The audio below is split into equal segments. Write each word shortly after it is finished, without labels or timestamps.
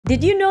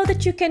Did you know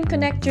that you can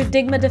connect your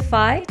Dygma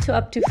Defy to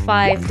up to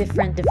 5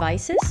 different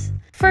devices?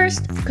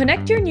 First,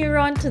 connect your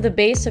neuron to the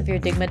base of your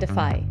Dygma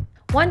Defy.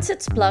 Once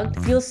it's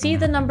plugged, you'll see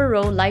the number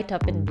row light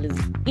up in blue.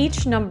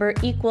 Each number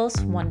equals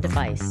 1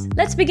 device.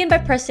 Let's begin by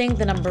pressing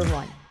the number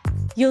 1.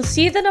 You'll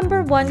see the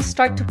number 1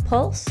 start to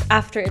pulse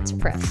after it's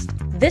pressed.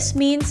 This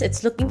means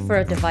it's looking for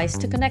a device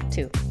to connect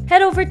to.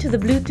 Head over to the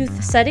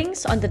Bluetooth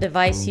settings on the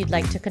device you'd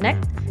like to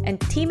connect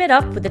and team it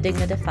up with the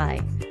Dygma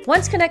Defy.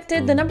 Once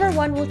connected, the number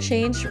 1 will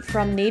change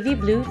from navy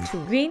blue to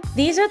green.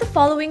 These are the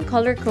following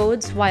color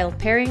codes while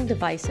pairing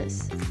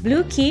devices.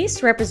 Blue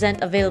keys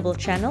represent available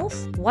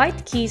channels,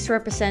 white keys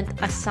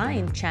represent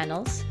assigned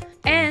channels,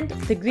 and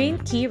the green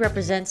key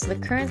represents the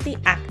currently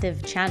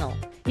active channel.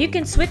 You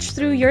can switch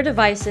through your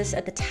devices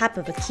at the tap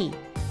of a key.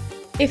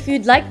 If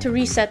you'd like to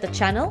reset the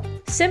channel,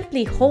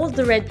 simply hold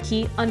the red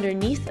key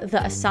underneath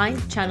the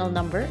assigned channel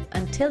number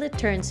until it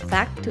turns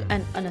back to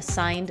an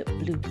unassigned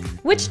blue.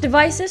 Which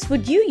devices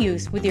would you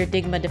use with your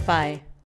Dygma Defy?